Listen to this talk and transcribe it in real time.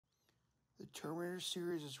The Terminator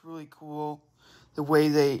series is really cool. The way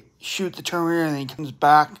they shoot the Terminator and then he comes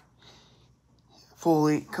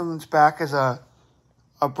back as a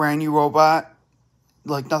brand new robot.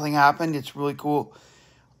 Like nothing happened. It's really cool.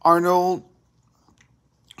 Arnold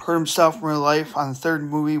hurt himself in real life on the third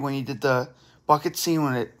movie when he did the bucket scene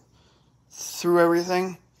when it threw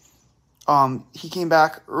everything. He came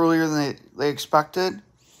back earlier than they expected.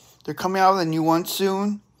 They're coming out with a new one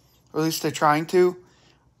soon, or at least they're trying to.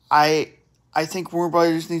 I think Warner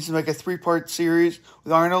Brothers needs to make a 3-part series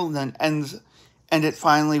with Arnold and then end it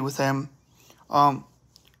finally with him.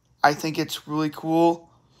 I think it's really cool.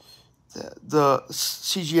 The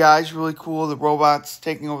CGI is really cool. The robots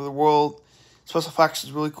taking over the world. Special effects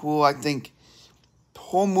is really cool. I think the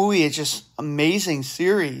whole movie is just amazing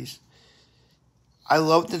series. I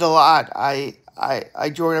loved it a lot. I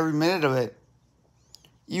enjoyed every minute of it.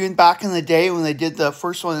 Even back in the day when they did the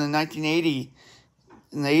first one in 1980,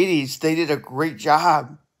 in the 80s, they did a great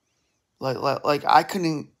job. Like I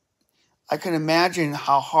couldn't imagine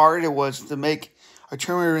how hard it was to make a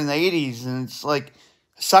Terminator in the 80s, and it's like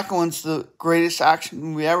the second one's the greatest action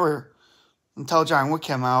movie ever until John Wick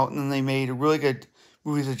came out, and then they made really good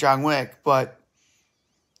movies of John Wick. But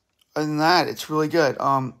other than that, it's really good.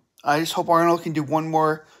 I just hope Arnold can do one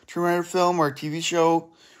more Terminator film or TV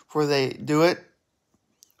show before they do it.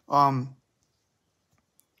 I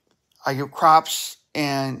give props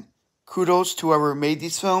and kudos to whoever made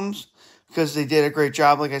these films because they did a great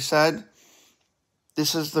job, like I said.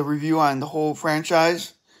 This is the review on the whole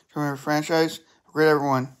franchise, Terminator franchise. Great,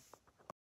 everyone.